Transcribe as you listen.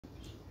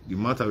the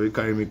matter will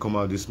carry me come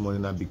out this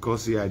morning, and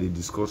because here they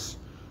discuss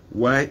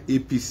why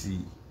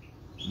APC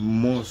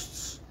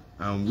must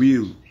and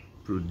will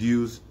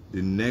produce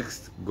the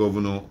next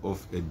governor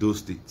of Edo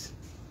State.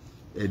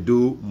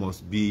 Edo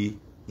must be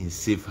in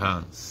safe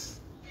hands.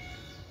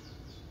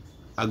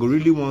 I go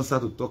really want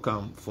to talk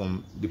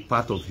from the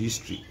part of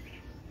history.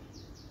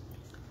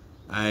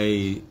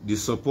 I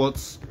support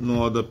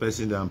no other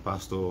person than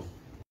Pastor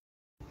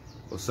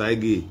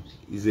Osaige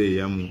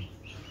Izeyamu.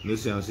 No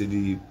say I say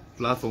the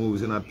platform we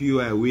say na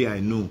POI way I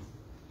know.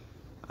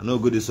 I no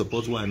go to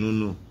support what I don't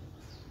know.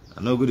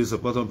 I no go to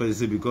support one person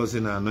say because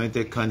an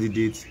anointed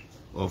candidate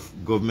of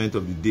government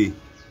of the day.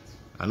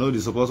 I know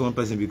the support one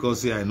person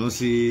because say I know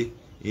say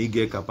he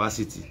get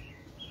capacity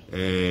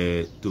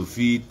to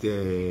feed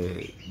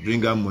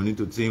bring out money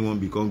to say one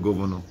become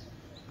governor.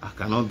 I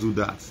cannot do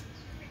that.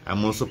 I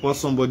must support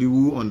somebody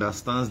who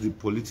understands the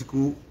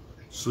political,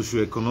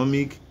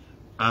 socio-economic,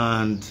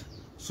 and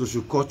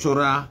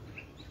socio-cultural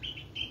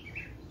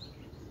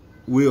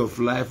way of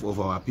life of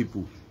our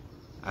people.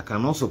 I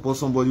cannot support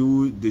somebody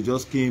who they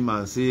just came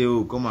and say,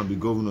 oh, come and be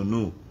governor.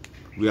 No.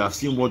 We have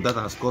seen what that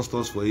has cost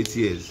us for 8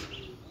 years.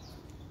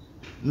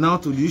 Now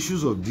to the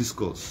issues of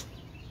discourse.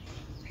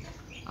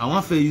 I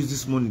want to use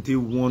this money to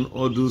warn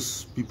all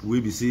those people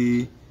who be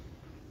say,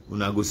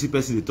 when I go see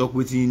person they talk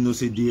with him, no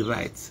say they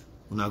right.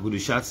 When I go to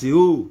chat say,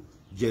 oh,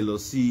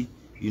 jealousy,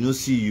 you know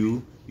see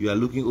you are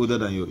looking older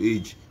than your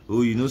age.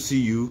 Oh, you know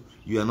see you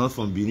are not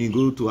from Benin,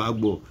 go to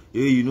Agbo.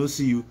 Hey, you know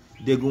see you.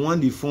 They go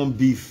want the form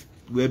beef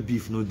where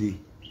beef no day.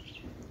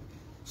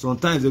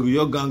 Sometimes they go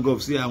your gang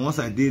up, say, once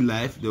I day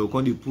life, they will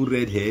come to put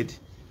red head,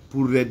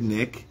 put red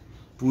neck,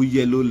 put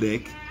yellow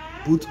leg,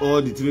 put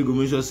all the TV go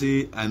mention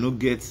say I no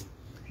get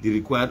the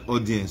required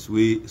audience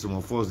where some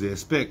of us they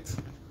expect.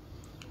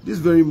 This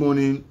very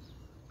morning,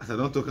 as I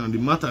don't talk on the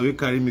matter will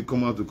carry me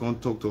come out to come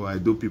talk to our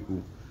Edo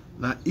people.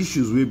 Now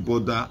issues we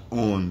border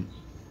on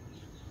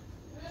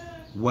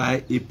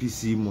why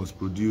APC must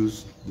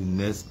produce the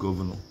next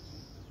governor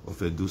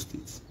of Edo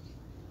State.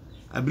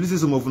 I believe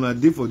some of them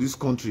day for this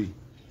country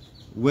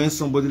when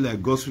somebody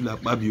like Godswill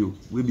Akpabio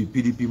will be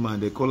PDP man,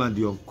 they call him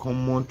the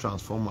uncommon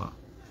transformer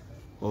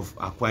of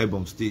Akwa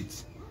Ibom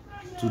State.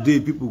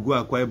 Today people go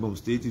Akwa Ibom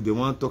State, if they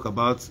want to talk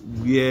about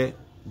where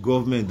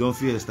government don't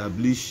feel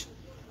establish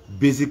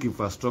basic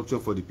infrastructure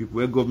for the people,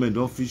 where government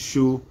don't feel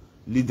show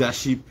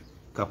leadership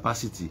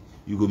capacity,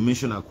 you go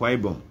mention Akwa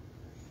Ibom,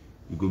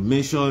 you go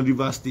mention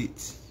River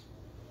State,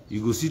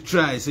 you go see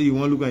try say you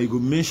want to look at, you go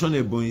mention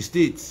Ebonyi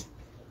State.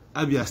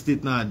 Abia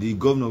State now, the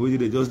governor where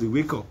they just they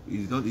wake up,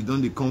 it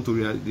don't come to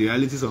the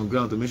realities on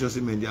ground to make sure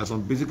say, man, there are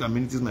some basic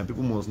amenities my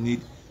people must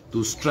need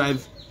to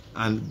strive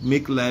and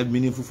make life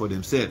meaningful for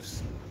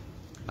themselves.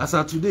 As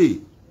of today,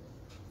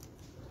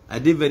 I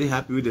did very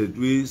happy with the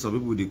way some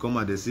people they come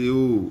and they say,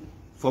 oh,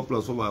 4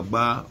 plus 4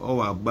 Agba,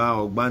 or Agba,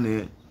 or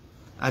Gbane.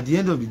 At the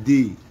end of the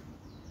day,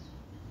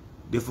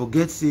 they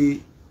forget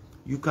say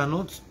you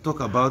cannot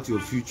talk about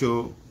your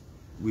future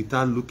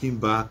without looking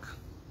back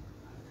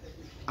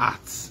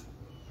at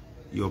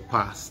your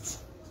past.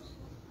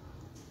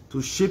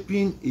 To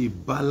shaping a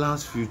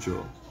balanced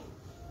future,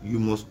 you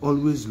must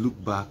always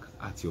look back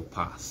at your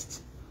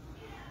past.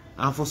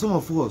 And for some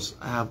of us,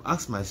 I have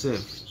asked myself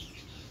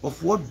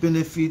of what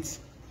benefit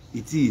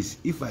it is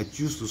if I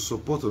choose to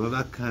support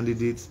another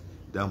candidate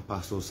than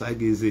Pastor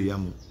Osaige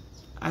Izeyamu.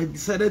 I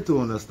decided to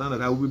understand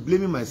that I will be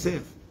blaming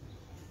myself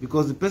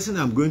because the person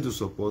I'm going to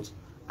support,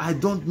 I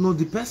don't know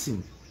the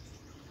person.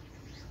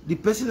 The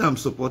person I'm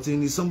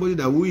supporting is somebody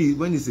that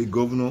when he's a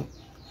governor,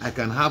 I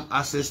can have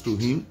access to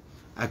him,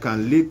 I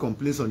can lay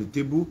complaints on the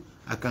table,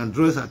 I can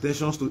draw his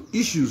attention to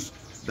issues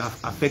that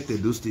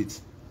affected those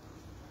states.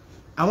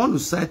 I want to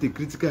cite a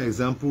critical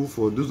example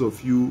for those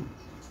of you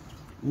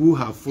who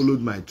have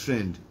followed my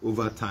trend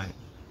over time.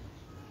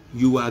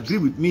 You will agree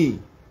with me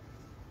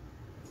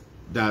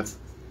that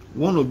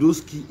one of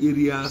those key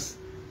areas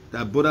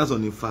that borders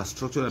on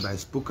infrastructure that I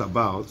spoke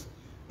about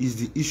is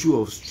the issue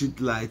of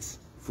street lights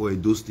for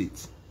Edo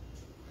State.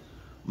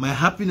 My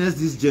happiness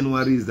this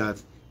January is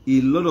that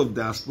a lot of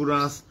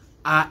diasporans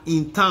are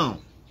in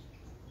town.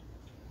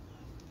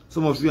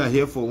 Some of you are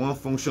here for one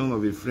function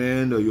of a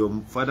friend, or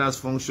your father's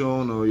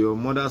function, or your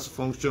mother's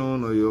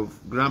function, or your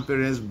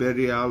grandparents'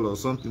 burial, or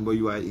something, but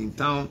you are in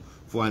town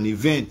for an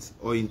event,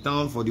 or in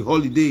town for the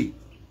holiday.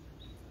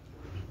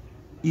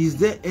 Is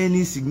there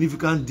any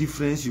significant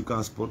difference you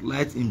can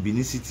spotlight in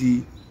Benin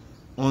City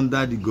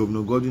under the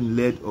Governor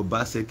Godwin-led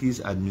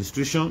Obaseki's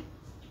administration?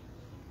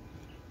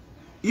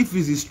 If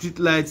it's the street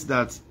lights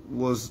that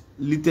was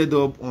lit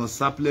up on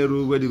Sapler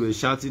Road where they were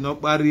shouting,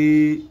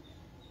 Okpari,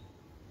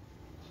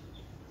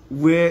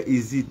 where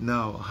is it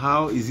now?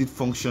 How is it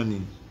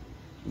functioning?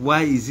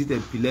 Why is it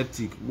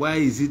epileptic? Why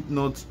is it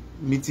not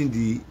meeting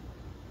the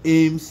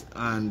aims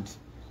and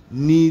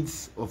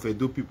needs of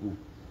Edo people?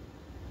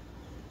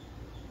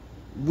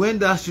 When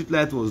that street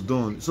light was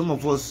done, some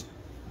of us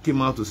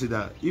came out to say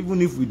that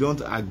even if we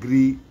don't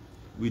agree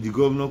with the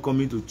governor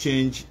coming to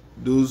change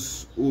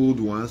those old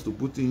ones to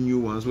put in new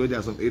ones where there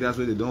are some areas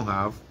where they don't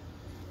have,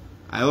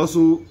 I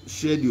also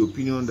share the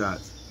opinion that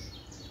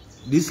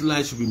this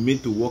light should be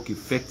made to work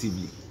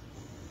effectively.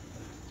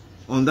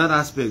 On that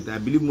aspect, I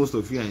believe most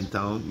of you are in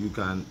town. You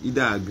can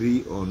either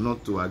agree or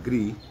not to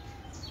agree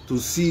to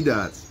see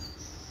that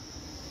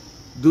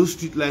those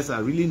street lights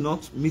are really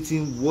not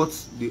meeting what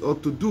they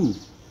ought to do.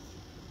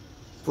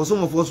 For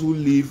some of us who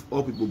live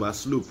up Ipoba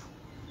Slope,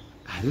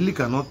 I really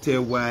cannot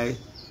tell why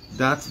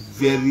that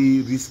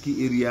very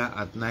risky area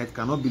at night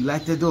cannot be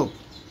lighted up.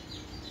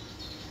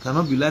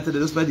 Cannot be lighted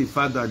up despite the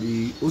fact that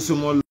the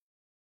Osimo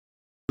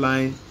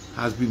line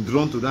has been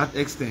drawn to that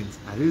extent.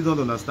 I really don't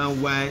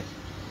understand why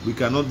we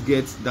cannot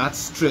get that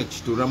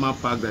stretch to Rama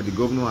Park that the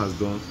governor has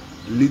done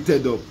lit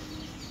up.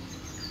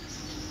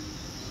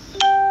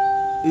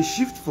 A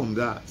shift from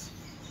that,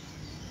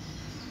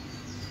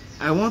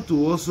 I want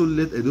to also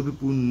let Edo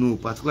people know,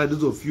 particularly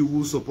those of you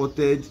who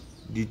supported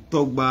the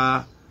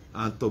Togba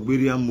and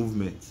Togberian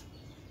movement.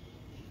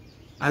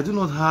 I do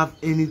not have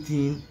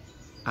anything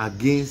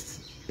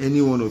against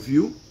any one of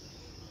you.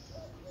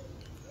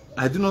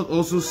 I do not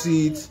also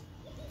see it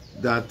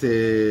that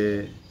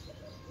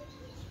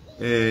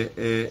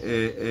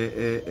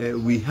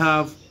we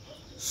have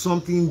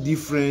something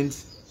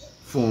different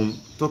from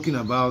talking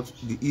about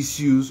the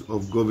issues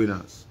of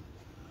governance.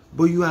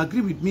 But you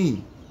agree with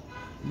me,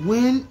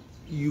 when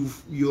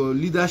your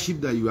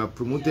leadership that you have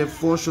promoted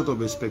falls short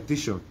of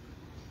expectation,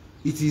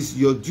 it is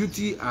your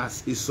duty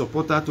as a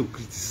supporter to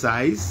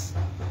criticize.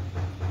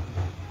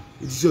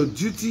 It is your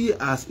duty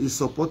as a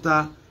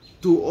supporter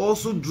to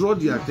also draw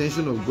the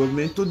attention of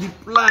government to the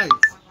plight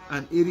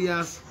and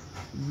areas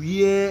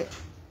where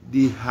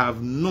they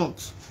have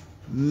not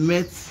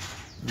met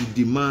the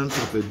demands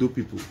of Edo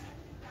people.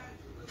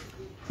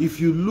 If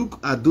you look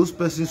at those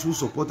persons who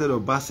supported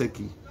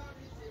Obaseki,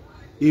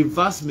 a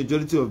vast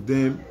majority of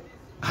them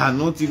are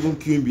not even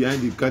queuing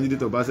behind the candidate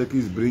Obaseki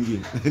is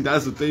bringing.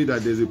 That's to tell you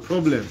that there's a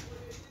problem.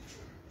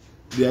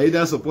 They are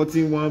either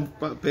supporting one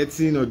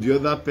person or the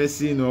other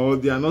person, or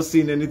they are not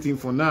saying anything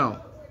for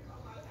now.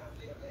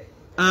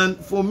 And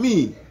for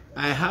me,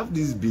 I have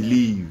this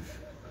belief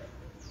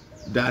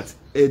that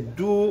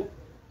Edo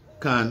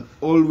can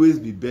always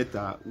be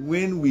better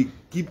when we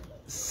keep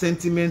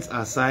sentiments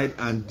aside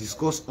and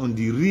discuss on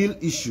the real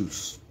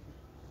issues.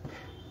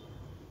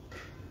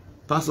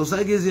 Pastor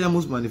Saigezi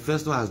Amu's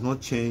manifesto has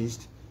not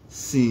changed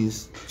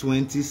since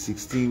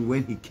 2016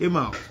 when he came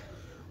out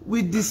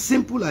with this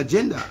simple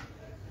agenda.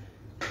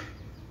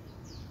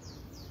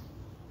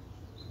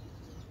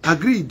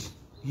 Agreed,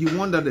 he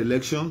won that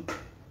election,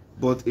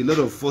 but a lot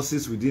of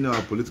forces within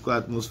our political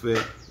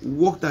atmosphere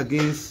worked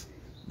against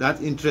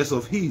that interest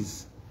of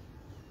his.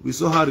 We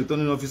saw how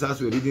returning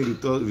officers were reading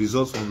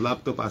results from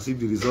laptop as if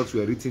the results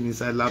were written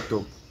inside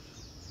laptop.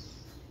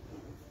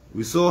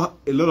 We saw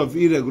a lot of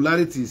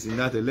irregularities in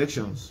that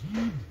elections.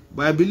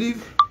 But I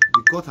believe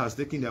the court has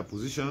taken their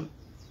position,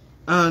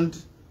 and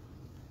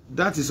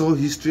that is all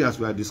history as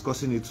we are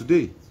discussing it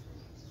today.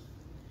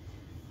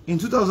 In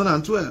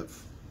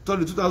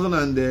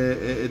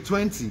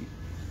 2020,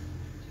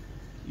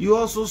 you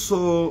also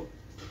saw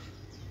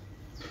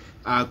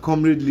our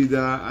comrade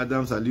leader,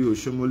 Adams Ali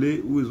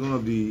Oshomole, who is one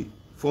of the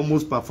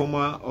foremost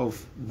performer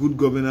of good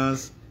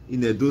governance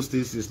in Edo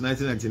State since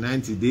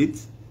 1999 to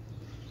date.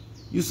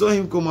 You saw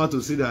him come out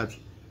to say that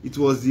it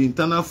was the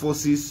internal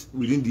forces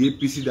within the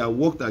APC that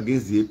worked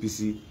against the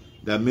APC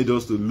that made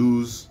us to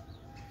lose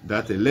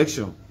that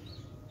election.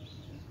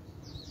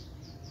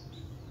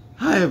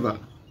 However,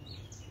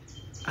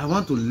 I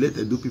want to let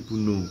Edo people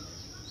know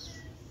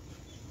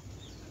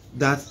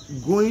that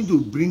going to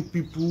bring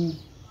people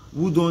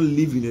who don't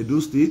live in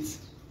Edo State,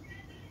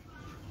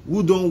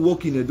 who don't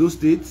work in Edo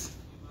State,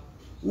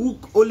 who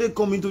only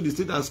come into the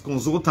state as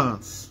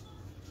consultants,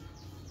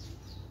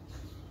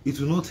 it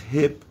will not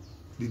help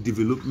the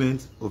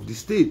development of the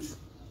state.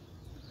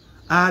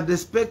 I had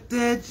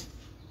expected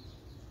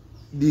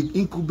the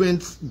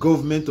incumbent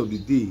government of the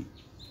day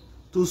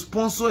to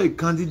sponsor a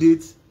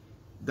candidate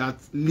that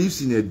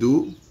lives in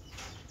Edo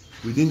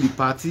within the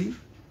party,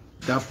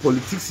 that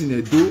politics in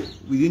Edo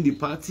within the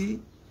party,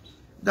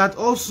 that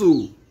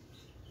also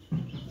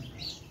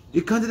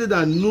a candidate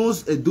that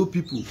knows Edo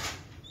people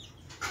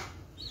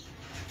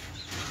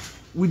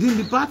within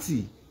the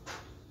party.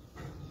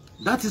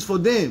 That is for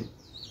them.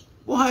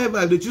 But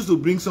however, if they choose to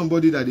bring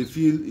somebody that they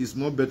feel is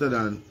more better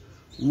than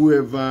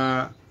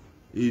whoever,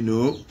 you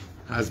know,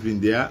 has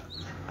been there,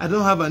 I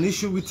don't have an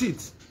issue with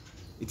it.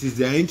 It is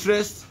their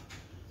interest.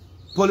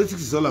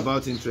 Politics is all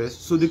about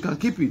interest, so they can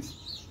keep it.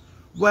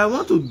 But I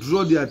want to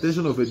draw the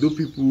attention of Edo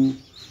people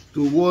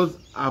to what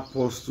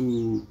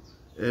Apostle,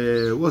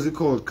 what's it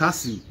called,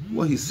 Cassie,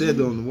 what he said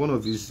on one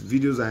of his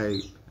videos I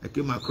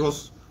came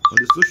across on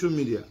the social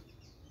media.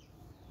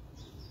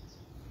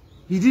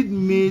 He did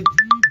make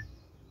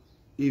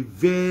a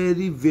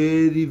very,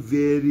 very,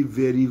 very,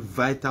 very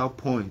vital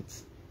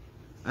point.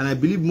 And I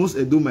believe most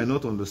Edo might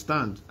not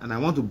understand. And I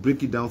want to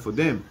break it down for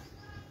them.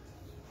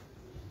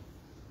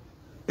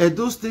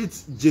 Edo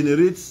State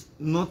generates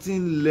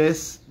nothing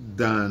less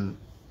than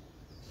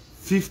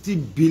 50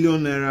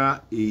 billion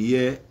naira a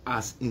year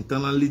as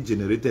internally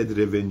generated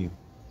revenue.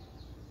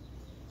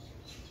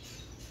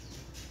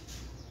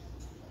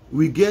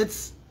 we get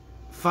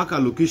FAC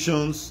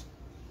allocations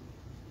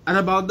at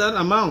about that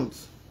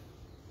amount.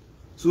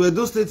 So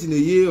Edo State in a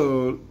year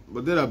or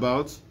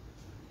thereabout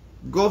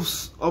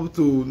goes up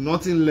to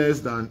nothing less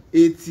than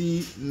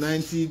 80,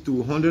 90 to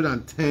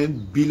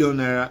 110 billion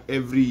naira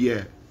every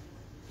year.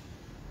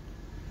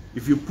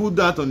 If you put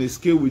that on a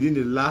scale within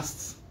the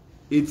last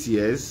 8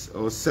 years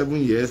or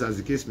 7 years, as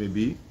the case may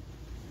be,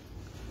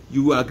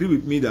 you will agree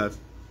with me that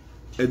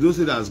Edo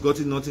State has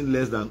gotten nothing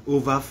less than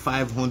over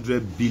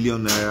 500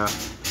 billion naira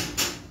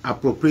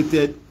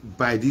appropriated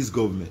by this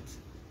government.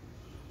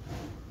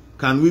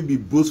 Can we be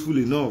boastful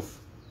enough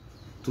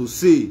to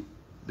say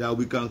that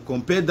we can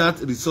compare that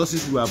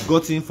resources we have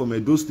gotten from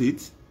Edo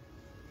State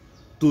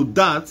to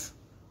that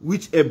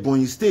which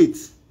Ebonyi State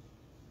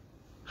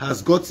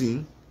has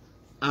gotten,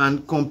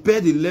 and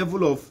compare the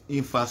level of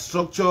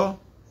infrastructure,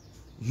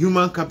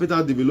 human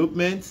capital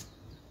development,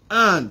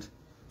 and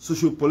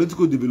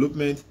socio-political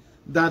development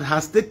that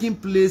has taken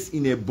place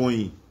in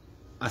Ebonyi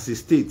as a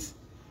state?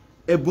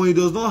 Ebonyi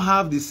does not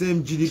have the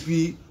same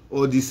GDP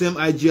or the same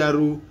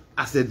IGRO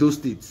as Edo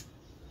State.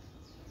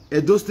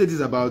 Edo State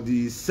is about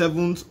the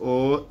 7th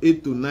or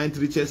 8th to 9th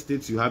richest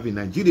states you have in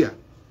Nigeria.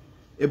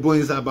 Ebonyi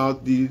is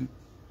about the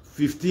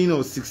 15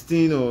 or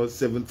 16 or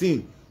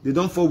 17. They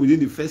don't fall within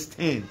the first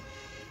 10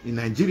 in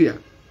Nigeria.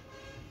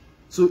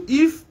 So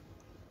if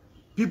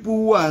people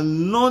who are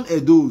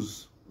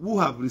non-Edos, who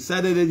have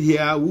resided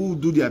here, who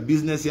do their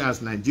business here as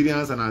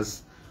Nigerians and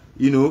as,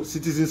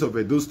 citizens of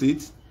Edo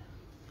State,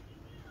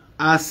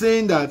 are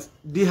saying that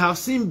they have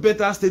seen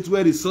better states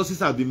where resources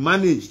have been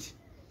managed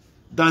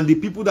than the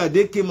people that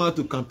they came out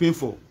to campaign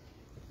for,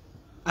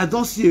 I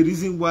don't see a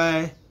reason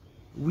why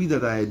we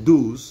that are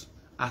Edos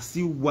are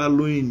still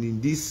wallowing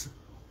in this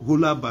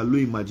hula baloo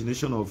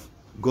imagination of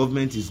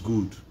government is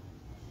good.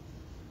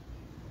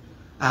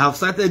 I have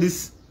cited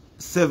this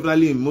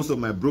severally in most of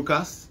my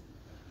broadcasts.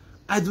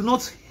 I do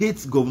not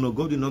hate Governor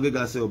Godwin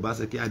Nogegase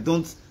Obaseki. I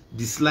don't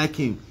dislike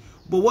him.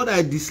 But what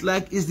I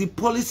dislike is the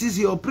policies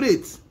he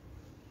operates.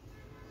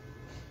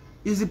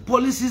 It's the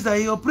policies that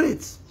he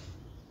operates.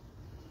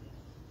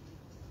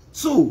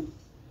 So,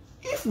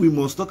 if we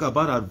must talk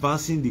about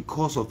advancing the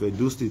cause of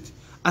Edo State,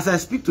 as I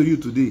speak to you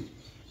today,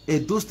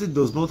 Edo State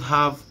does not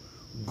have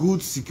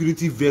good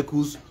security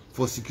vehicles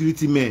for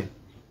security men.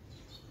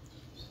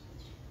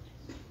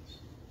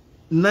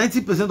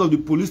 90% of the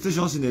police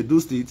stations in Edo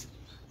State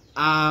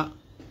are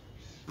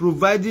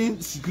providing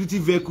security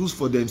vehicles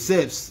for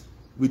themselves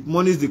with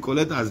monies they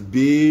collect as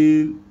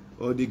bail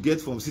or they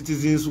get from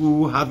citizens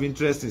who have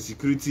interest in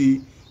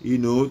security,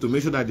 to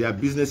make sure that their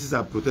businesses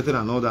are protected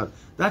and all that.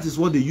 That is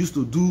what they used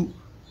to do,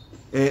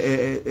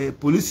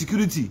 police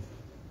security.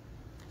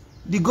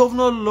 The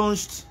governor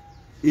launched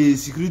a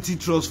security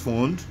trust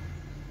fund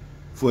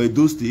for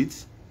Edo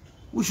State.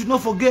 We should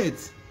not forget.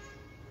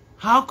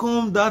 How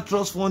come that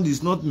trust fund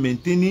is not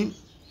maintaining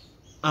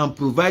and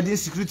providing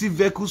security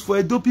vehicles for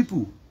Edo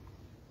people?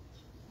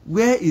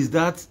 Where is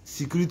that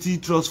security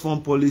trust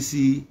fund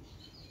policy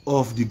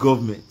of the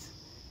government,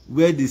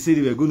 where they say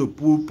they were going to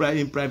pull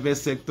in private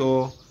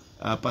sector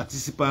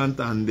participant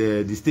and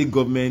the state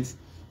government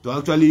to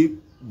actually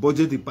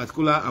budget a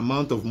particular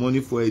amount of money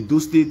for Edo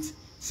State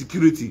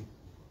security?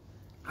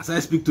 As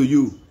I speak to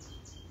you,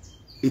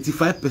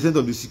 85%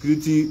 of the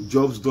security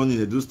jobs done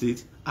in Edo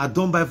State are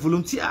done by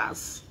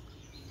volunteers.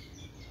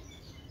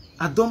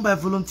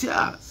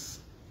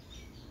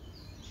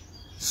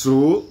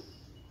 So,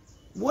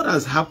 what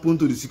has happened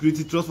to the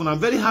security trust fund? I'm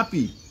very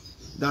happy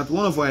that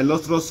one of our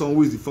illustrious sons,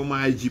 who is the former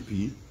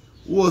IGP,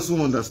 who also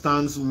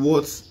understands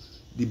what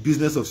the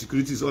business of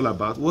security is all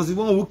about, was the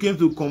one who came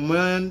to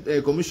commission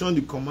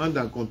the command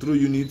and control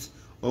unit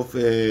of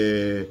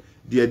the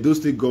Edo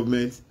State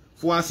government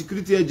for our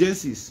security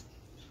agencies.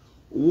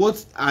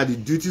 What are the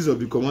duties of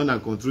the command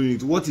and control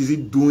unit? What is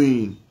it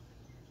doing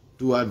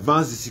to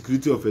advance the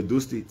security of Edo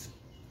State?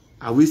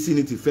 Are we seeing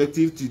it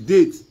effective? To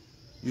date,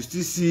 you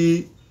still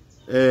see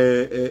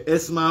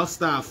ESMAL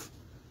staff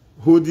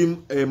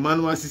holding a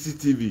manual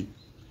CCTV.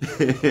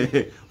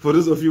 For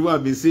those of you who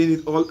have been saying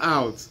it all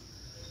out,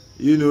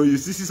 you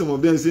still see some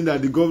of them saying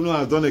that the governor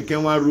has done a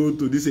Kenwa road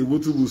to this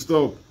Ewotubu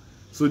stop,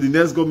 so the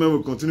next government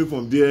will continue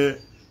from there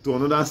to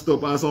another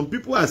stop. And some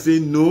people are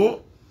saying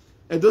no,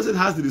 Edo State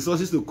has the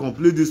resources to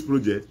complete this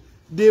project.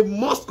 They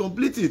must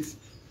complete it.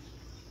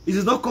 It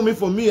is not coming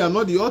from me. I'm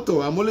not the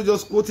author. I'm only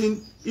just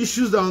quoting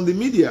issues that are on the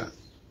media.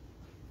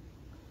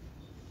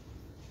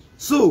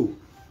 So,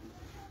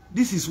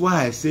 this is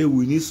why I say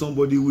we need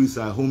somebody who is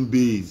at home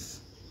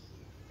base.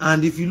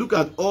 And if you look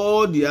at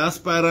all the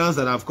aspirants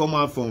that have come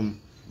out from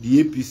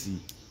the APC,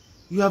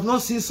 you have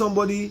not seen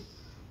somebody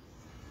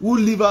who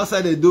live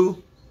outside Edo,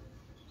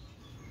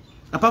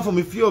 apart from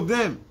a few of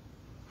them.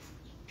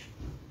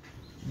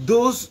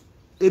 Those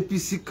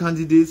APC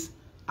candidates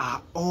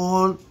are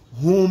all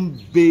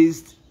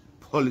home-based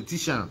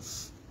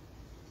politicians.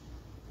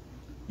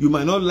 You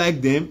might not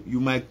like them, you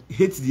might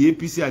hate the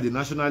APC at the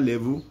national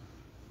level,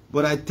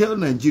 but I tell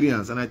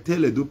Nigerians and I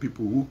tell Edo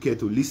people who care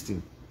to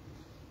listen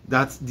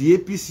that the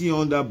APC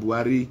under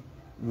Buhari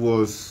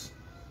was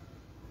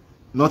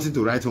nothing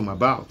to write home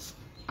about.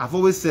 I've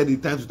always said the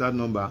times without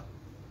number,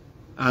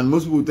 and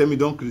most people tell me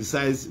don't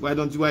criticize. Why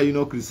are you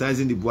not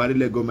criticizing the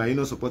Buhari-led government? Are you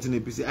not supporting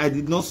APC? I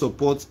did not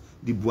support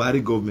the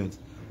Buhari government,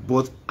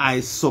 but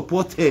I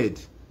supported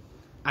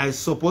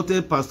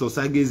Pastor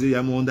Sage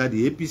Ezeyamo under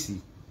the APC.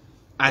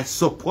 I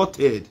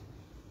supported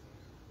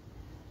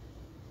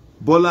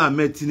Bola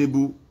Ahmed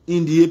Tinubu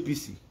in the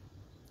APC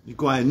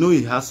because I know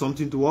he has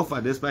something to offer,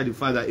 despite the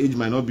fact that age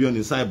might not be on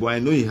his side, but I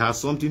know he has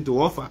something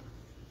to offer.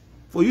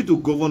 For you to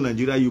govern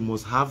Nigeria, you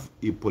must have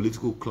a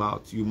political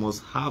clout. You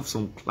must have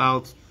some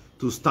clout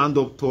to stand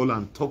up tall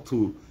and talk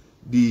to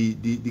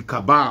the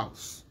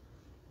cabals.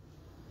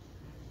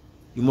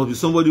 You must be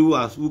somebody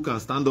who can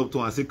stand up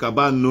tall and say,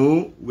 cabal,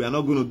 no, we are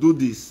not going to do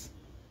this.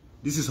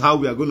 This is how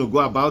we are going to go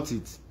about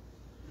it.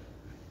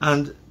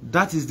 And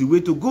that is the way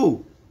to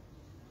go.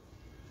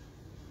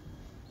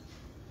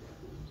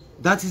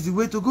 That is the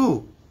way to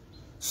go.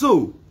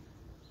 So,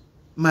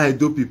 my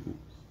Edo people,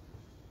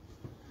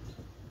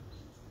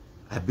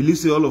 I believe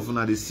say all of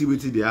them, they see what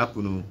they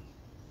happen.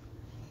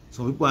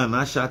 Some people are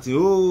now shouting,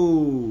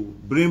 oh,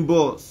 brain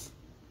boss,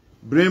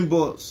 brain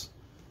boss,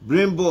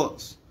 brain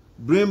boss,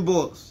 brain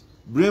boss,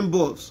 brain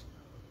boss.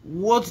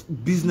 What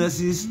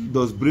businesses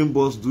does brain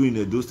boss do in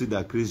Edo State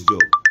that creates job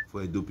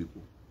for Edo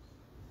people?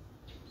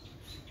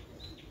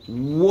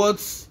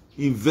 What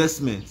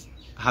investments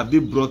have they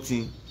brought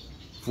in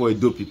for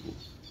Edo people?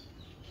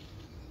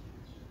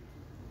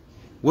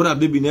 What have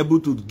they been able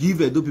to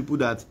give Edo people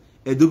that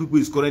Edo people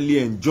is currently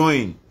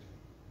enjoying?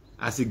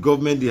 As a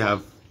government, they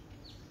have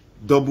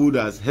doubled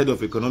as head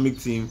of economic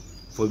team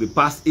for the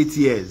past 8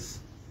 years.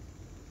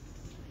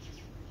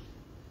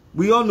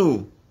 We all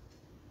know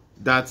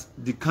that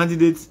the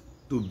candidate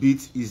to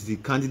beat is the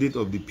candidate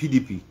of the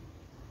PDP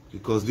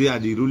because they are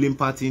the ruling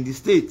party in the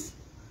state.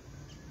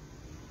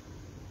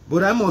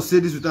 But I must say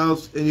this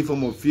without any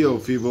form of fear or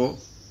favor,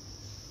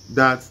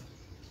 that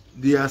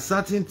there are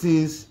certain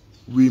things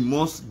we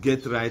must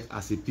get right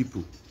as a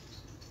people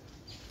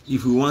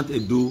if we want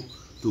Edo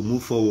to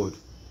move forward.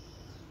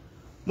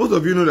 Most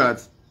of you know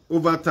that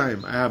over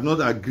time, I have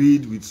not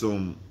agreed with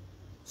some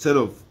set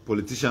of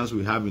politicians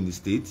we have in the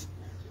state.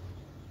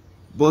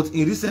 But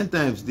in recent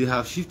times, they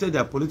have shifted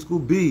their political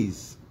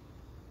base.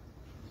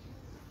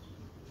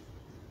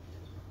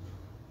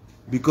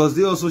 Because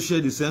they also share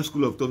the same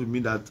school of thought with me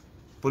that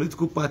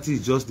political party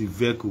is just the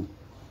vehicle.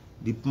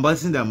 The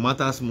person that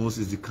matters most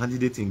is the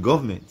candidate in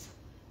government.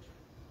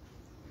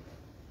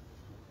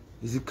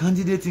 Is the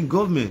candidate in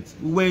government.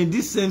 We were in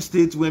this same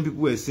state when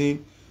people were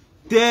saying,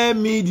 tell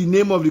me the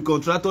name of the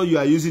contractor you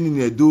are using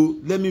in Edo.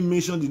 Let me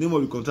mention the name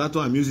of the contractor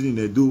I'm using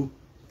in Edo.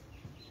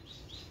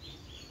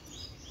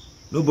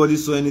 Nobody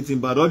saw anything,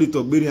 but all the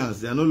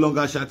Togberians, they are no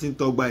longer shouting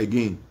Togba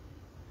again.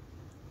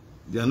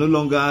 They are no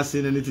longer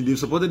saying anything. They've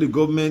supported the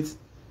government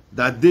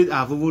that they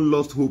have even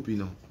lost hope, you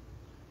know.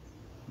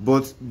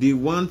 But they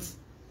want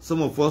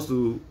some of us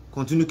to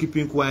continue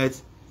keeping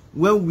quiet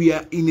when we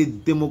are in a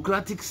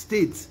democratic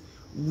state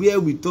where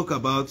we talk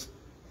about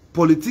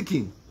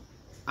politicking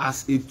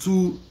as a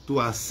tool to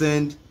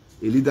ascend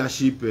a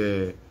leadership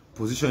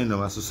position in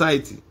our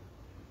society.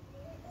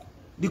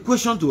 The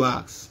question to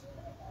ask,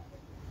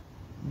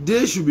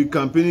 they should be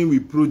campaigning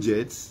with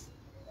projects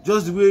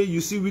just the way you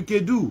see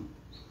Wike do,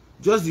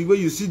 just the way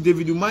you see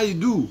David Umahi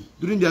do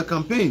during their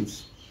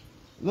campaigns.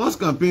 Once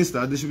campaigns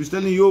start, they should be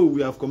telling you, oh,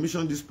 we have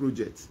commissioned this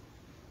project.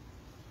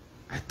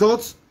 I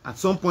thought at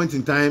some point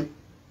in time,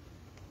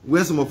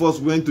 when some of us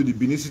went to the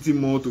Benin City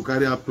Mall to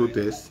carry out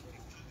protests,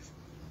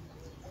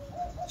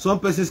 some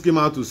persons came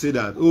out to say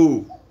that,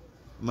 oh,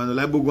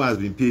 Emmanuel Bogo has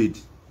been paid.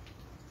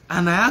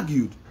 And I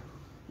argued,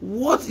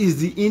 what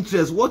is the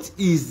interest, what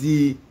is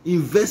the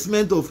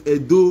investment of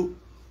Edo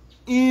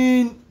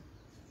in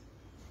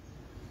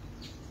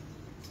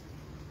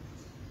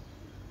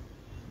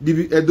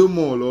the Edo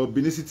Mall or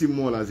Benin City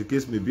Mall, as the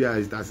case may be,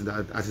 as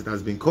it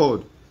has been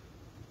called?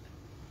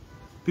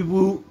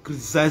 People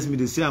criticize me,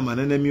 they say I'm an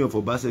enemy of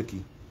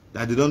Obaseki,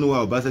 that they don't know why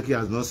Obaseki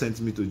has not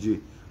sent me to jail.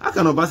 How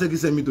can Obaseki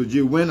send me to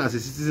jail when, as a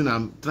citizen,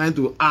 I'm trying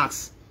to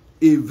ask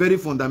a very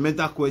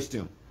fundamental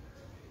question?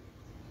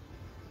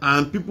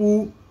 And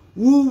people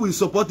who will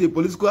support a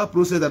political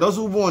process that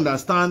also won't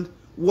understand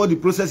what the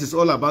process is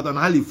all about and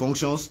how it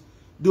functions,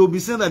 they will be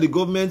saying that the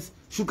government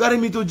should carry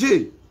me to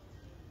jail.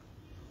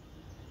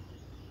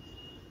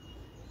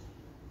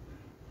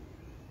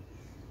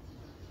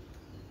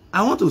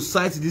 I want to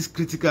cite this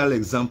critical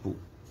example.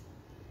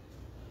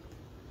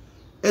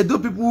 Edo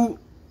people,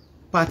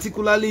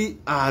 particularly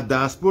our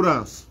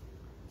diasporans,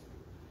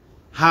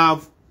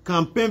 have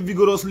campaigned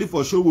vigorously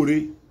for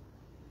Showore.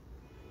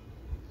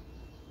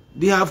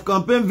 They have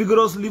campaigned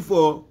vigorously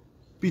for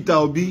Peter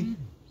Obi.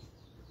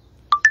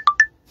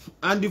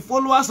 And the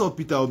followers of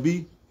Peter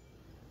Obi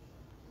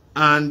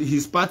and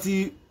his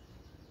party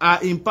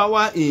are in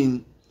power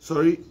in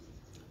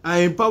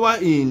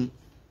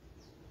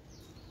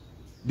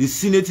the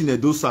Senate in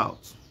Edo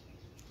South.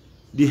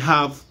 They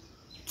have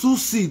 2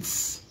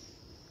 seats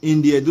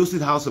in the Edo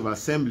State House of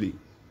Assembly.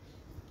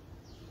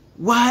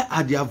 Why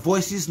are their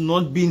voices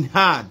not being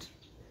heard?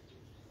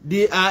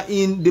 They are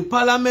in the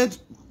parliament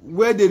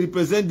where they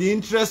represent the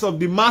interests of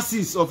the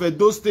masses of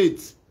Edo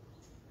State,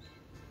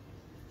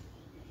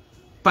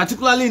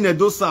 particularly in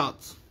Edo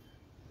South.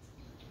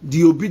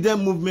 The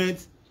obedient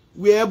movement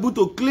were able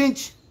to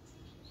clinch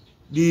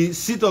the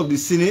seat of the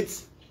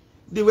Senate.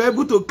 They were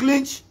able to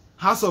clinch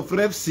House of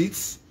Rep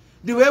seats.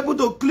 They were able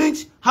to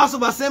clinch House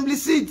of Assembly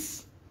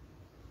seats.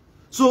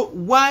 So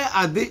why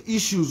are there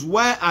issues?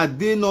 Why are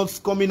they not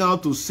coming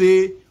out to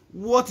say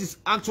what is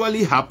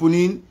actually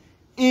happening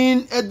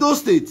in Edo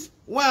State?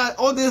 Why are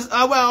all this?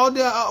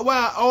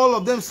 Why are all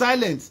of them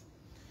silent?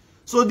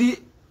 So the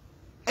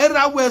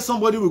era where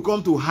somebody will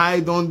come to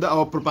hide under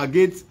or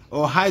propagate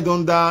or hide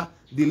under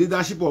the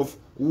leadership of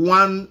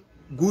one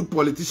good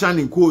politician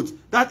in quotes,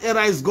 that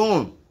era is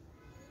gone.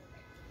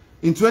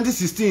 In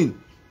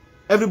 2016,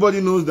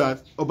 everybody knows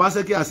that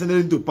Obaseki ascended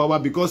into power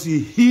because he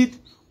hid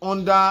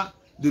under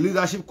the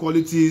leadership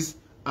qualities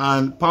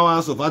and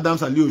powers of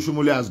Adams Ali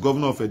Oshomole as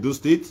governor of Edo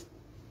State.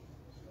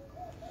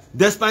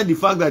 Despite the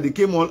fact that they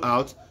came all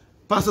out,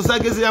 Pastor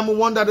Sageze Yamu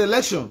won that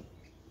election.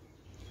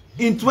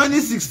 In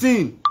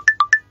 2016,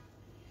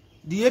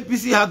 the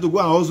APC had to go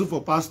and hustle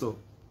for pastor,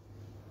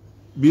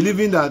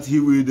 believing that he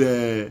would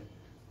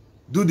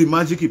do the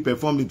magic he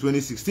performed in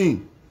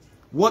 2016.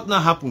 What now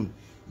happened?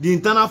 The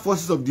internal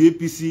forces of the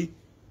APC,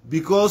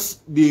 because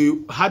they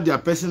had their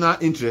personal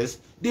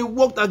interest, they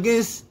worked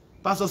against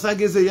Pastor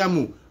Sageze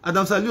Yamu.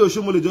 Adams Ali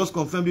Oshomole just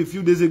confirmed a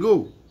few days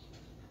ago.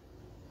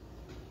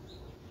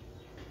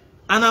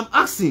 And I'm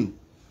asking,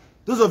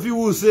 those of you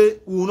who say,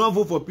 we will not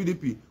vote for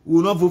PDP, we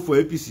will not vote for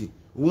APC,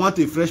 we want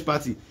a fresh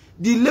party.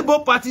 The Labour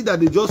Party that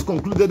they just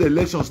concluded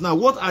elections now,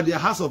 what are their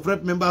House of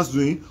Rep members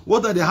doing?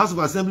 What are their House of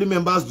Assembly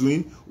members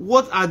doing?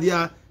 What are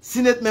their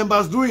Senate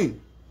members doing?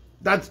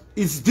 That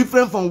is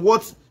different from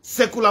what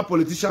secular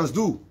politicians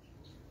do.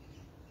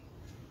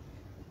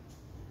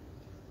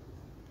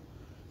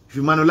 If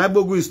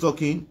Emmanuel is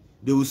talking,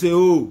 they will say,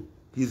 oh,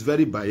 he's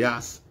very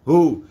biased.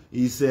 Oh,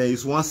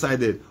 he's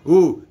one-sided.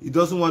 Oh, he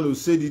doesn't want to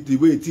say it the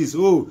way it is.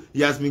 Oh,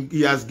 he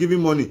has given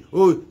money.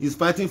 Oh, he's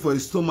fighting for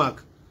his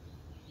stomach.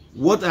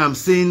 What I am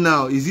saying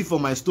now, is it for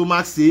my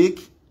stomach's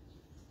sake?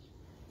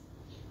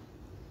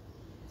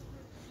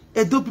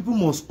 Edo people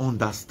must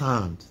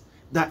understand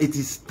that it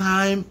is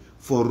time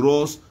for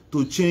us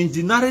to change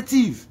the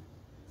narrative.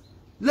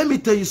 Let me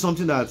tell you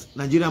something that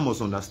Nigeria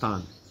must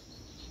understand.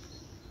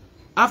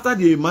 After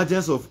the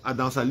emergence of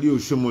Adams Ali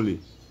Oshomole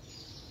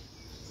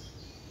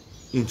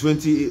in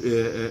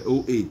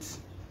 2008,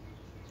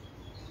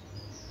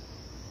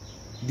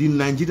 the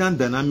Nigerian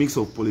dynamics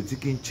of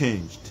politicking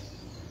changed.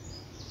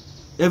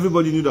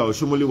 Everybody knew that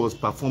Oshomole was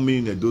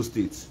performing in Edo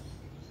State.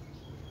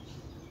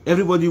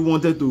 Everybody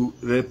wanted to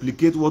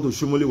replicate what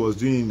Oshomole was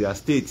doing in their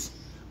states.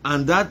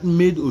 And that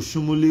made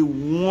Oshomole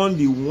won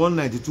the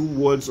 192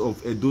 wards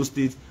of Edo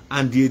State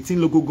and the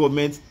 18 local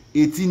governments,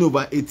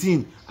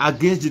 18/18,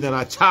 against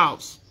General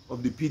Charles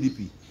of the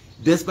PDP,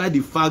 despite the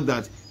fact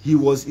that he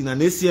was in an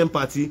ACM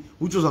party,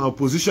 which was an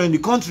opposition in the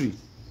country.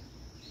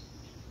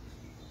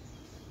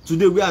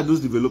 Today, where are those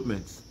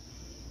developments?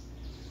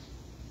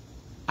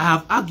 I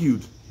have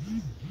argued,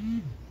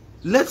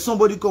 let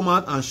somebody come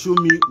out and show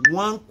me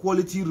one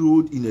quality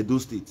road in Edo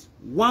State.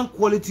 One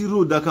quality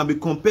road that can be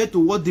compared to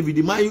what David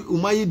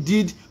Umahi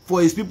did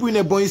for his people in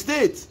Ebonyi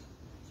State.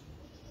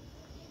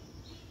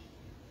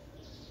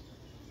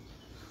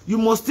 You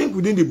must think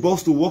within the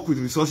box to work with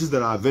resources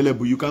that are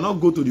available. You cannot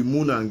go to the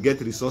moon and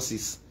get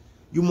resources.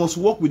 You must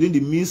work within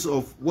the means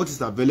of what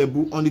is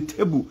available on the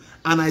table.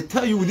 And I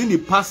tell you, within the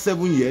past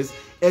 7 years,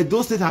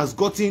 Edo State has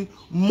gotten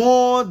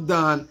more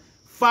than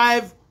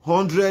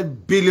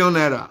 500 billion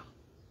naira.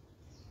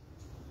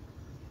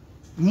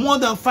 More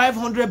than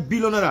 500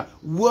 billion naira.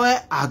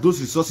 Where are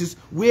those resources?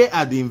 Where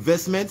are the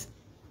investments?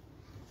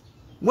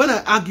 When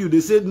I argue,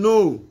 they said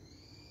no.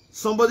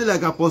 Somebody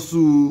like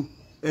Apostle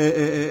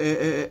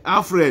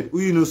Alfred, who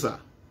you know, sir,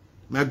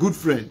 my good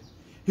friend,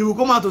 he will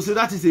come out to say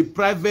that is a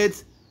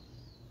private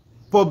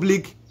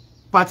public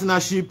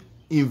partnership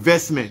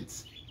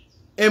investment.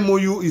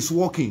 MOU is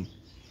working.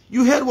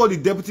 You heard what the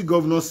deputy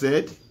governor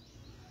said,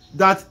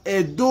 that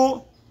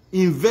Edo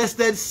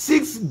invested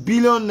 6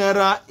 billion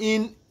naira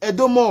in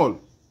Edo Mall.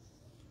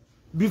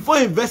 Before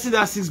investing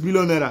that 6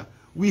 billion naira,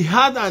 we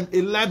had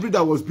a library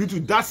that was built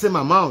with that same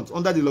amount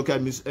under the local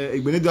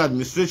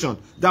administration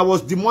that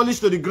was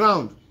demolished to the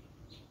ground.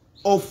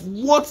 Of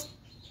what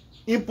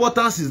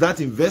importance is that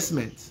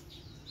investment?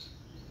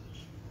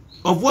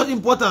 Of what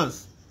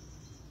importance?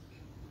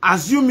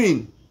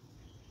 Assuming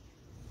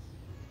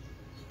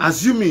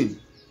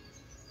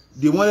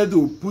they wanted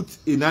to put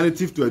a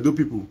narrative to Edo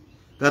people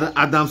that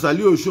Adams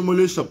Ali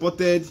Oshomole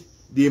supported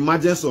the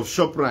emergence of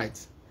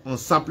ShopRite on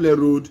Saple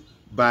Road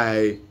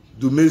by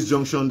Dume's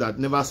Junction that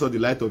never saw the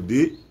light of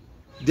day,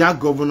 their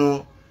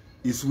governor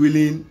is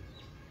willing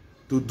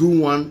to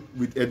do one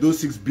with Edo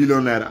 6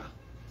 billion naira.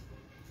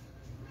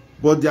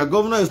 But their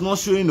governor is not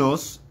showing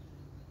us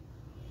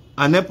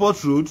an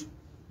airport road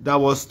that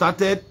was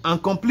started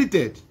and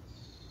completed.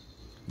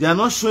 They are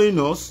not showing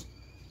us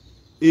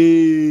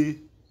a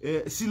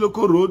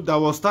Siloko road that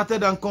was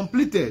started and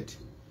completed.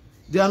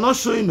 They are not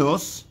showing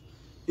us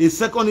a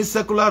second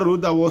secular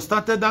road that was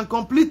started and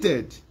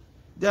completed.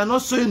 They are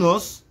not showing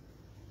us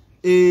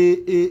a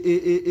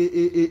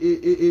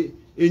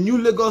new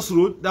Lagos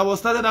road that was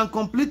started and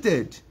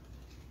completed.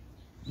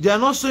 They are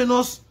not showing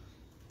us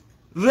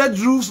Red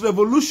Roofs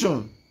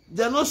revolution.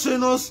 They are not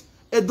showing us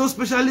Edo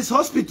Specialist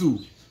Hospital.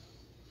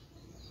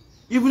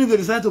 Even if they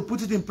decide to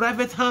put it in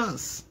private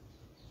hands.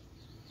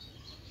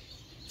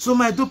 So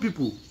my Edo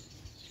people,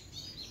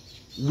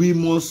 we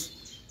must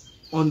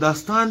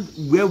understand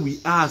where we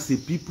are as a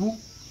people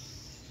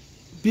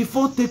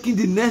before taking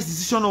the next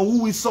decision on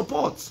who we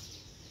support.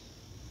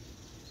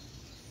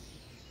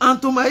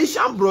 And to my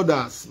Eastern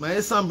brothers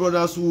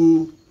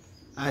who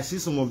I see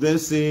some of them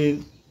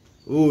saying,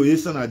 oh,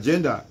 it's an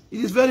agenda.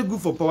 It is very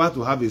good for power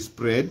to have a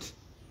spread.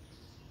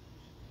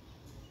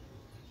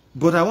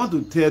 But I want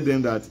to tell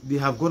them that they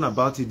have gone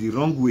about it the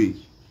wrong way.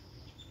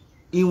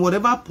 In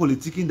whatever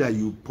politicking that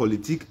you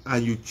politic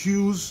and you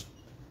choose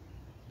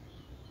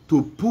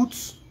to put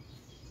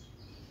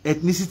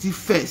ethnicity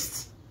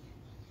first,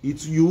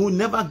 you will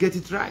never get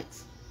it right.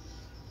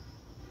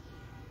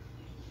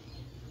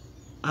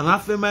 And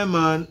after my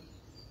man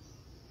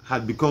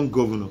had become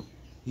governor,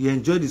 he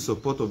enjoyed the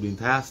support of the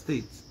entire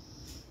state.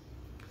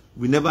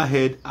 We never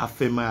heard a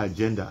FEMA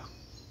agenda.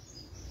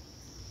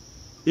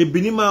 A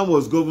Benin man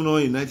was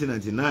governor in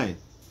 1999.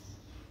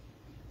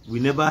 We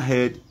never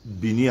heard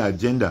Benin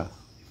agenda.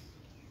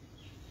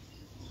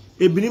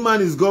 A Benin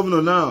man is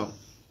governor now.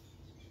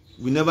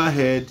 We never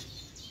heard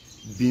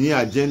Benin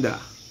agenda.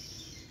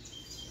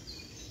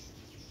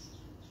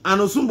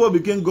 And Osumbo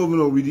became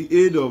governor with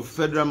the aid of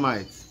federal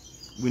might.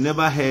 We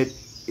never heard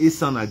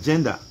Esan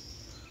agenda.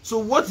 So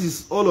what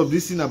is all of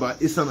this thing about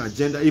Esan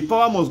agenda? If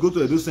power must go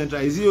to Edo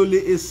Central, is it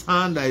only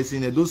Esan that is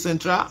in Edo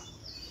Central?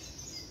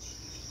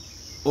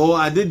 Or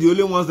are they the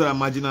only ones that are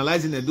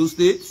marginalized in Edo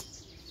State?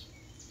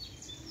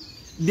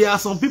 There are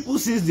some people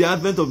since the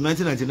advent of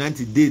 1999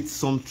 to date,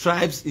 some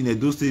tribes in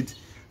Edo State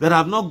that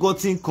have not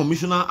gotten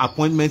commissioner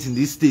appointments in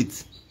this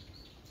state.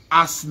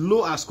 As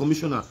low as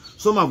commissioner.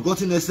 Some have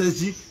gotten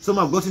SSG, some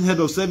have gotten head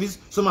of service,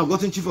 some have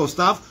gotten chief of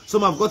staff,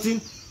 some have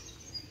gotten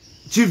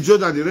chief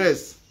judge and the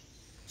rest.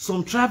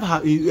 Some tribe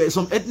have,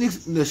 some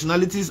ethnic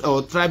nationalities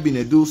or tribe in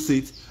Edo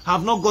State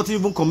have not gotten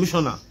even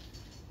commissioner.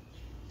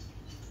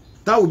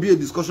 That will be a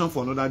discussion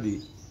for another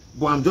day.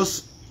 But I'm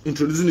just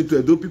introducing it to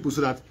Edo people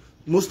so that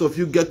most of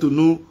you get to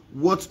know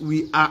what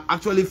we are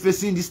actually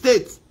facing in the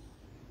state.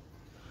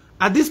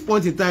 At this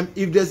point in time,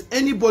 if there's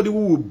anybody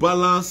who will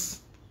balance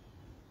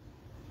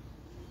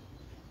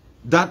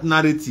that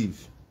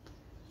narrative,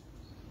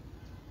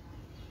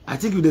 I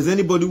think if there's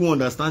anybody who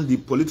understands the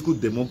political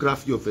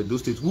demography of Edo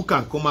State, who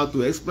can come out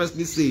to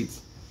expressly say it,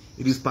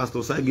 it is Pastor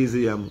Sageze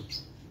Yamu.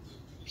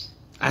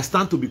 I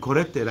stand to be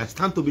corrected. I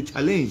stand to be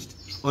challenged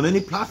on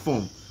any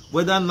platform,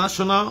 whether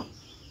national,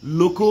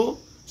 local,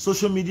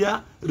 social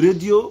media,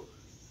 radio,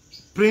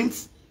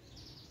 print,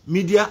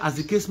 media, as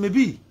the case may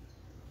be.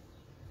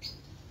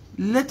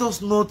 Let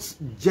us not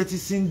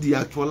jettison the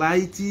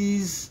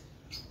actualities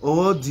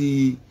or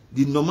the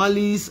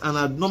anomalies and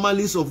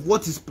abnormalities of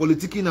what is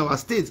politicking in our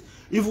state.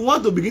 If we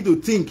want to begin to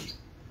think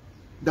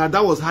that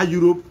that was how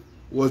Europe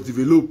was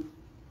developed,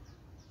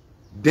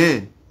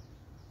 then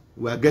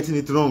we are getting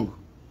it wrong.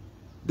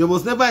 There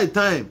was never a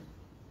time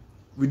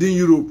within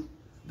Europe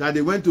that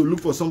they went to look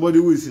for somebody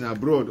who is in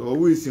abroad or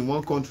who is in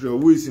one country or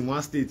who is in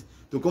one state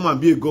to come and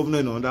be a governor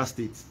in another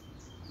state.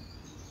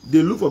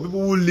 They look for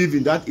people who live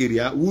in that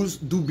area, who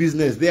do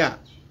business there.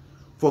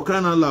 For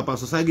crying out loud,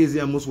 Pastor Sageze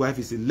Yamu's wife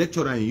is a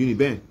lecturer in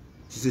Uniben.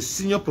 She's a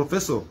senior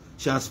professor.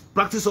 She has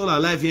practiced all her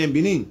life here in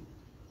Benin.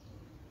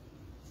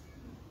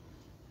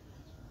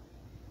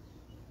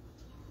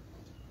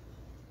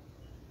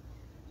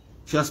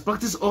 She has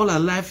practiced all her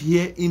life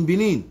here in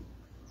Benin.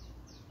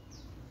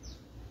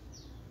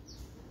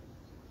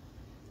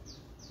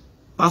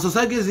 Pastor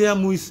Sageze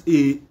Yamu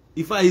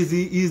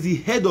is the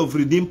head of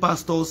Redeemed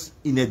Pastors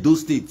in Edo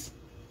State.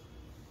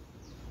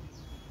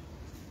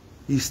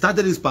 He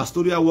started his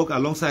pastoral work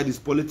alongside his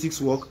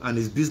politics work and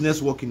his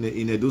business work in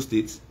Edo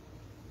State.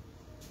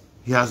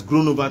 He has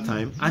grown over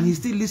time and he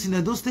still lives in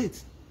Edo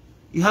State.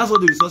 He has all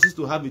the resources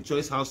to have a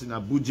choice house in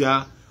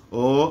Abuja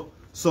or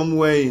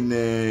somewhere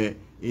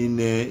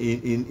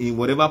in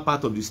whatever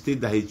part of the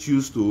state that he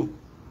chooses to.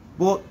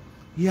 But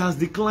he has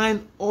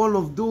declined all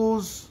of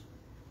those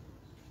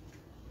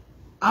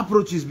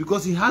approaches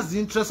because he has the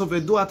interest of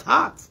Edo at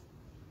heart.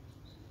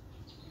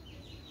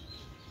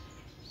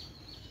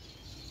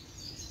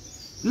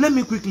 Let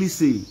me quickly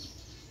say,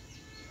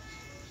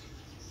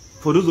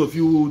 for those of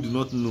you who do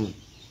not know,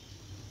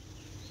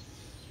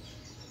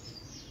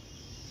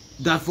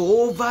 that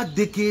for over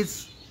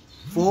decades,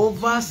 for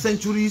over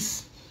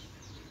centuries,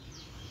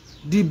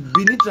 the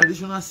Benin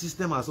traditional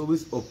system has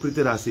always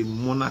operated as a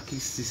monarchy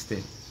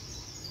system.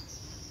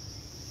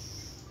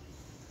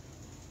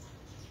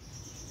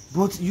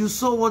 But you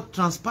saw what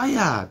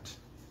transpired.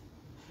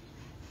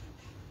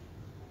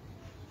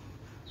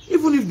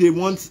 Even if they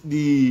want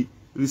the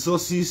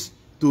resources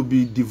to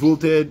be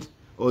devoted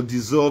or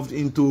dissolved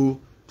into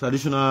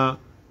traditional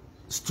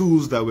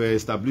stools that were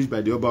established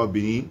by the Oba of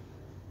Benin,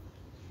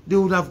 they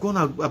would have gone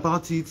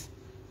about it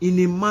in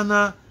a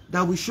manner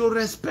that will show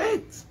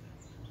respect.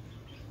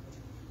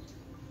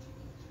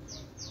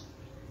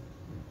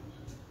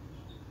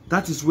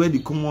 That is where the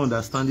common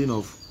understanding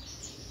of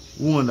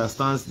who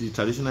understands the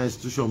traditional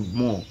institution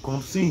more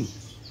comes in.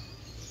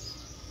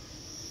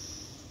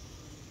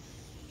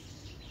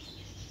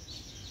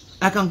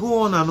 I can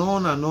go on and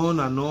on and on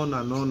and on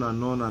and on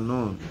and on and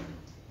on.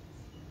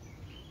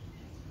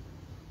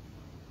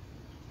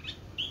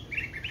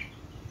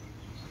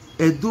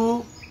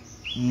 Edo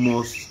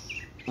must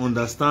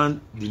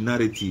understand the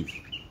narrative.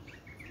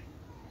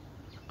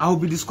 I will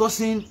be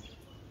discussing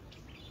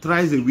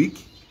thrice a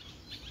week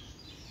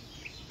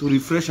to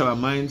refresh our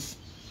minds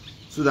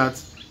so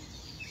that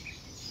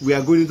we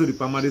are going into the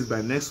primaries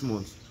by next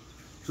month,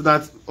 so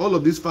that all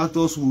of these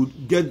factors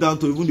would get down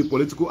to even the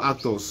political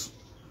actors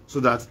so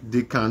that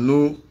they can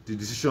know the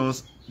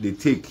decisions they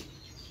take.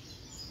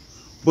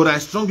 But I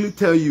strongly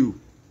tell you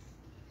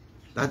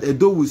that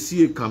Edo will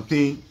see a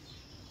campaign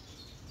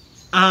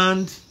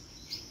and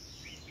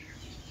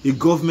a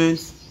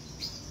government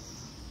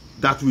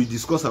that will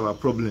discuss our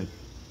problem.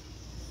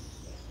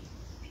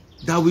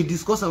 That will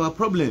discuss our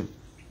problem.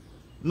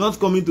 Not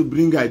coming to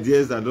bring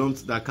ideas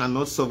that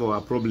cannot solve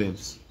our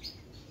problems.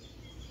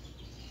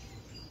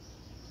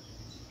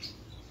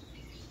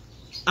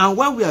 And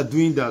while we are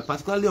doing that,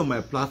 particularly on my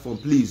platform,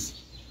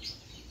 please,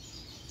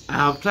 I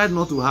have tried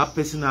not to have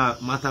personal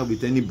matter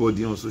with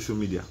anybody on social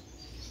media.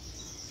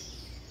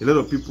 A lot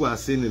of people are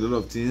saying a lot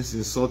of things,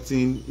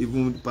 insulting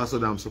even the pastor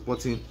that I'm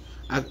supporting.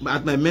 At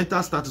my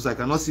mental status, I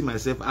cannot see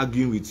myself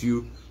arguing with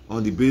you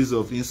on the basis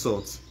of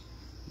insults.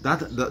 That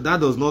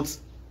does not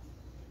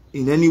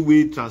in any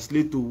way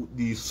translate to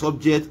the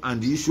subject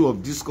and the issue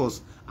of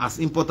discourse as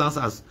important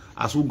as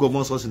who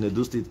governs us in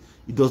Edo State.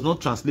 It does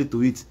not translate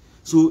to it.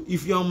 So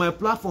if you're on my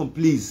platform,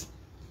 please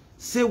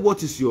say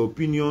what is your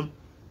opinion.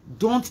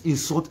 Don't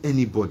insult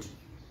anybody.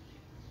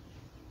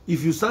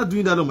 If you start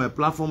doing that on my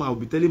platform, I will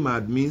be telling my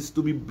admins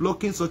to be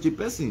blocking such a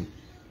person.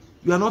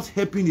 You are not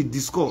helping the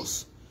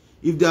discourse.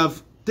 If they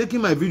have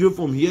taken my video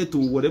from here to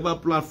whatever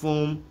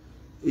platform,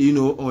 you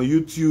know, on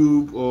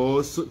YouTube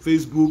or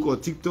Facebook or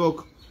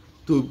TikTok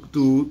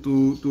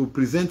to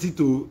present it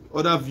to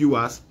other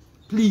viewers,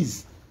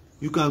 please,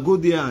 you can go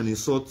there and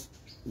insult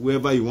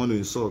whoever you want to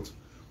insult.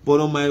 But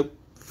on my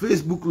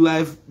Facebook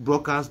live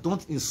broadcast,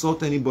 don't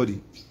insult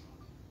anybody.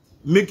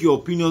 Make your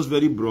opinions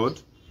very broad.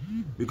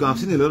 Because I've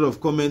seen a lot of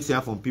comments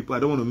here from people. I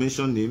don't want to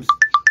mention names,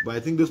 but I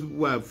think those people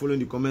who are following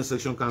the comment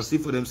section can see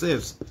for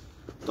themselves.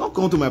 Don't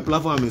come to my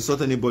platform and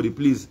insult anybody,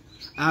 please.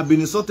 I have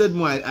been insulted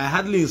more. I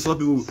hardly insult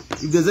people.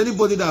 If there's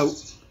anybody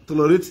that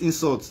tolerates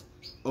insults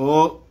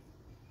or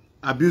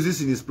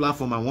abuses in his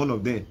platform, I'm one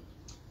of them.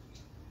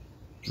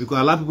 Because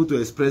I allow people to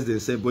express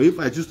themselves. But if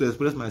I choose to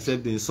express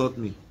myself, they insult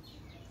me.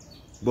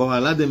 But I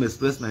allow them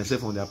express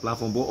myself on their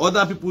platform. But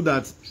other people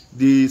that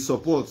they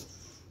support,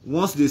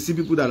 once they see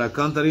people that are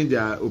countering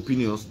their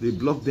opinions, they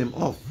block them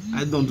off.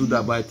 I don't do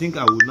that, but I think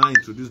I will now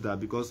introduce that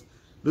because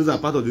those are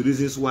part of the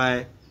reasons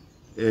why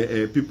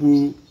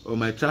people or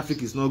my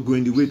traffic is not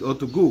going the way it ought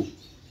to go.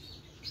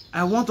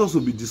 I want us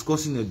to be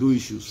discussing Edo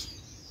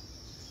issues.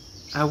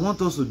 I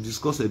want us to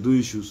discuss Edo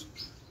issues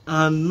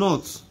and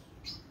not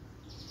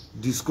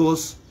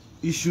discuss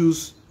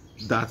issues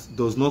that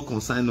does not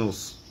concern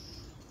us,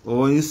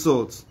 or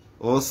insult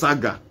or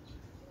saga.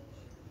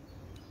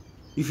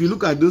 If you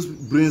look at those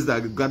brains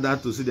that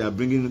gathered to say they are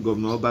bringing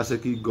Governor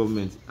Obaseki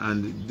government,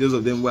 and those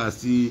of them who are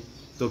still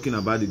talking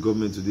about the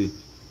government today,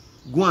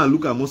 go and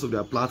look at most of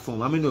their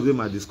platform. How many of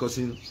them are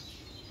discussing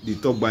the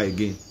talk by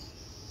again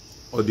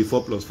or the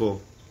 4+4?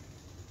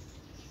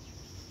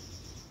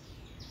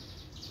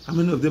 How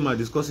many of them are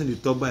discussing the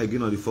talk by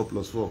again or the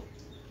 4+4?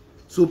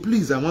 So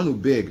please, I want to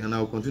beg, and I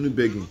will continue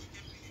begging.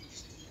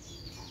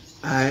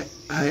 I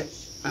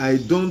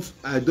don't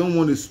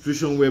want a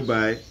situation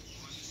whereby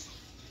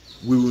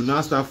we will now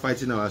start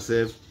fighting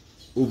ourselves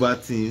over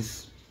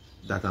things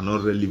that are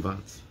not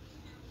relevant.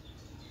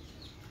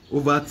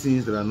 Over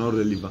things that are not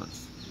relevant.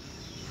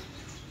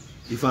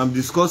 If I'm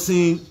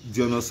discussing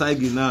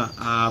Dionosaigi now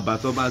and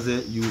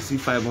Batobaze, you will see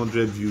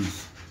 500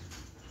 views.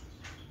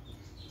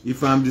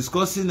 If I'm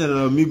discussing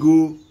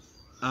Amigo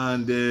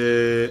and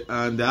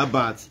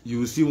Abat, you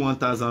will see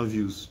 1,000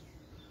 views.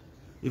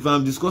 If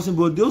I'm discussing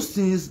but those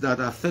things that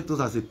affect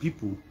us as a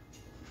people,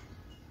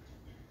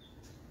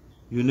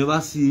 you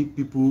never see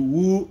people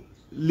who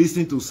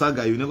listen to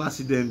saga. You never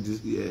see them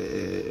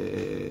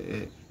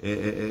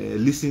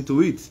listen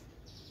to it.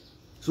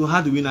 So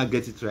how do we not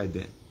get it right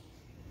then?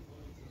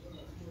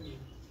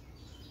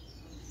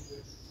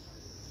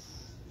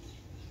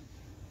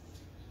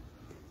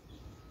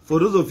 For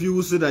those of you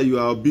who say that you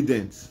are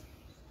obedient,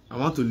 I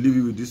want to leave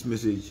you with this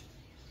message.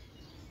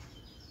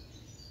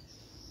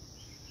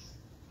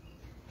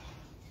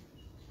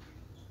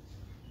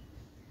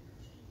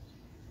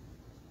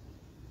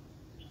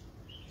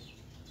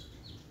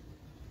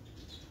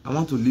 I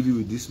want to leave you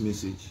with this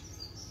message.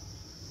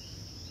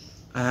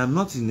 I am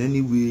not in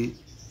any way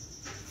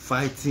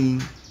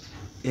fighting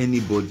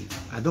anybody.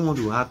 I don't want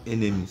to have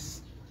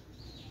enemies.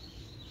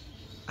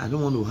 I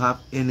don't want to have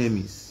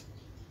enemies.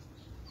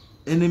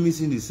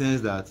 Enemies in the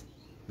sense that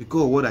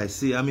because of what I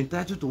say, I'm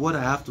entitled to what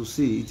I have to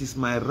say. It is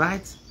my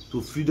right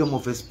to freedom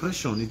of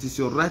expression. It is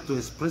your right to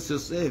express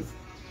yourself.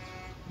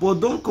 But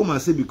don't come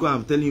and say because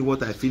I'm telling you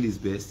what I feel is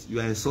best, you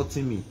are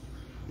insulting me.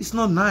 It's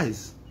not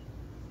nice.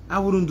 I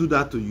wouldn't do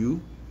that to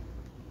you.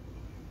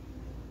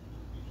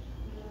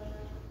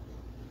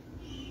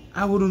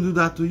 I wouldn't do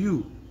that to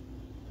you.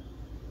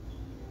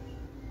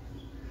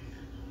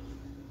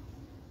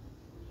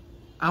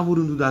 I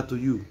wouldn't do that to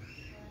you.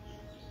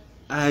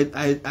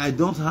 I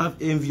don't have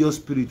envious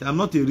spirit. I'm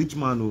not a rich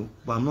man,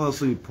 but I'm not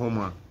also a poor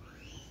man.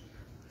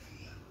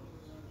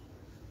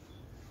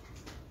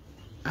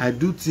 I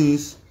do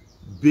things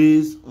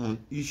based on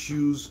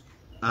issues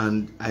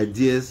and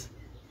ideas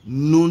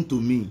known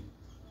to me.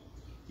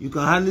 You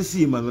can hardly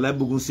see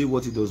Emmanuel say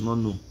what he does not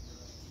know.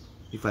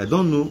 If I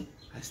don't know,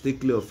 I stay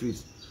clear of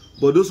it.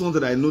 But those ones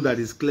that I know that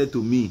is clear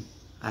to me,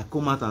 I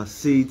come out and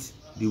say it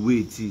the way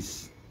it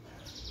is.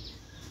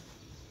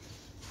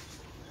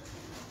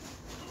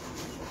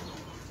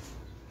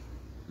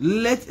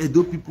 Let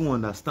Edo people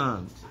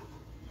understand.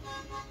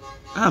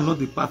 I am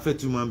not a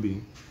perfect human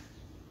being,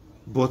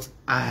 but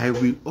I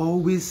will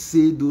always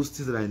say those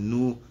things that I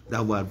know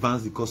that will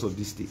advance the cause of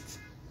this state.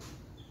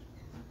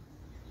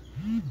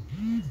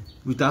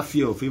 Without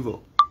fear or favor.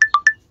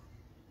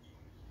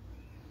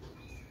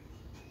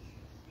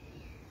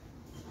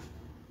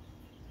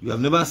 You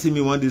have never seen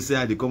me one day say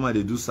I come and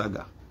they do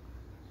saga.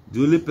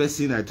 The only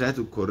person I try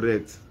to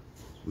correct,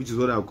 which is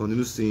what I will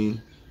continue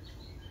saying,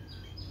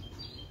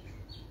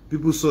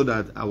 people saw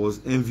that I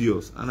was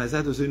envious, and I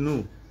decided to say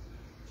no.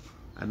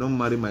 I don't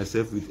marry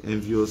myself with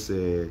envious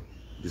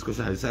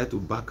discussion. I decided to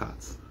back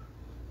out.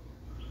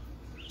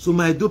 So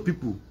my Edo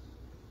people,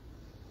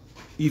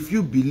 if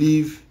you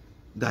believe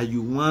that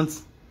you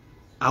want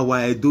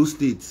our Edo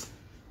state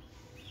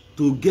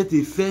to get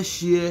a fair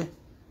share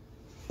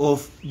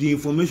of the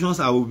information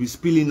I will be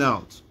spilling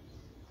out,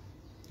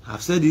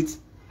 I've said it,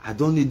 I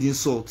don't need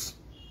insults.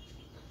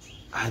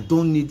 I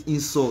don't need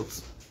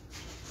insults.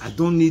 I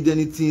don't need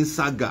anything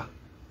saga.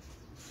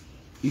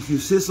 If you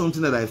say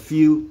something that I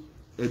feel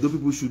Edo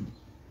people should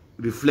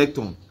reflect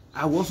on,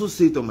 I will also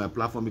say it on my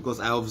platform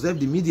because I observe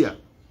the media.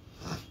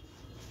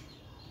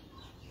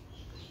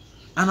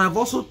 And I've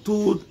also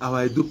told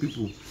our Edo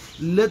people,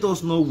 let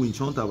us not winch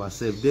hunt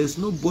ourselves. There's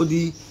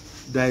nobody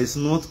that is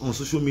not on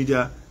social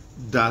media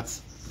that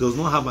does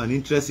not have an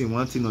interest in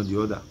one thing or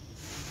the other.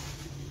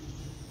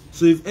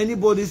 So if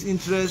anybody's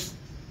interest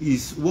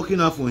is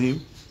working out for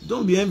him,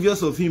 don't be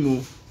envious of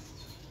him.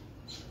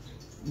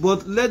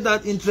 But let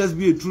that interest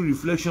be a true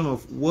reflection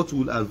of what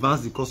will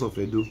advance the cause of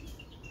Edo.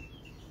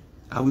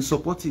 I will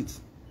support it.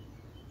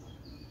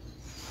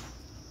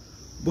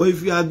 But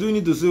if you are doing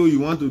it to say, oh,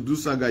 you want to do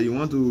saga, you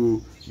want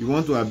to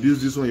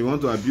abuse this one, you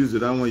want to abuse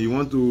that one, you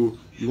want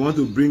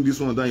to bring this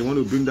one down, you want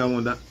to bring that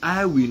one down,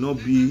 I will not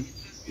be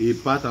a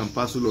part and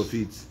parcel of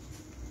it.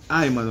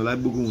 I, Emmanuel,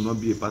 will not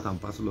be a part and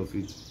parcel of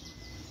it,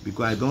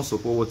 because I don't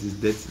support what is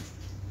dirty.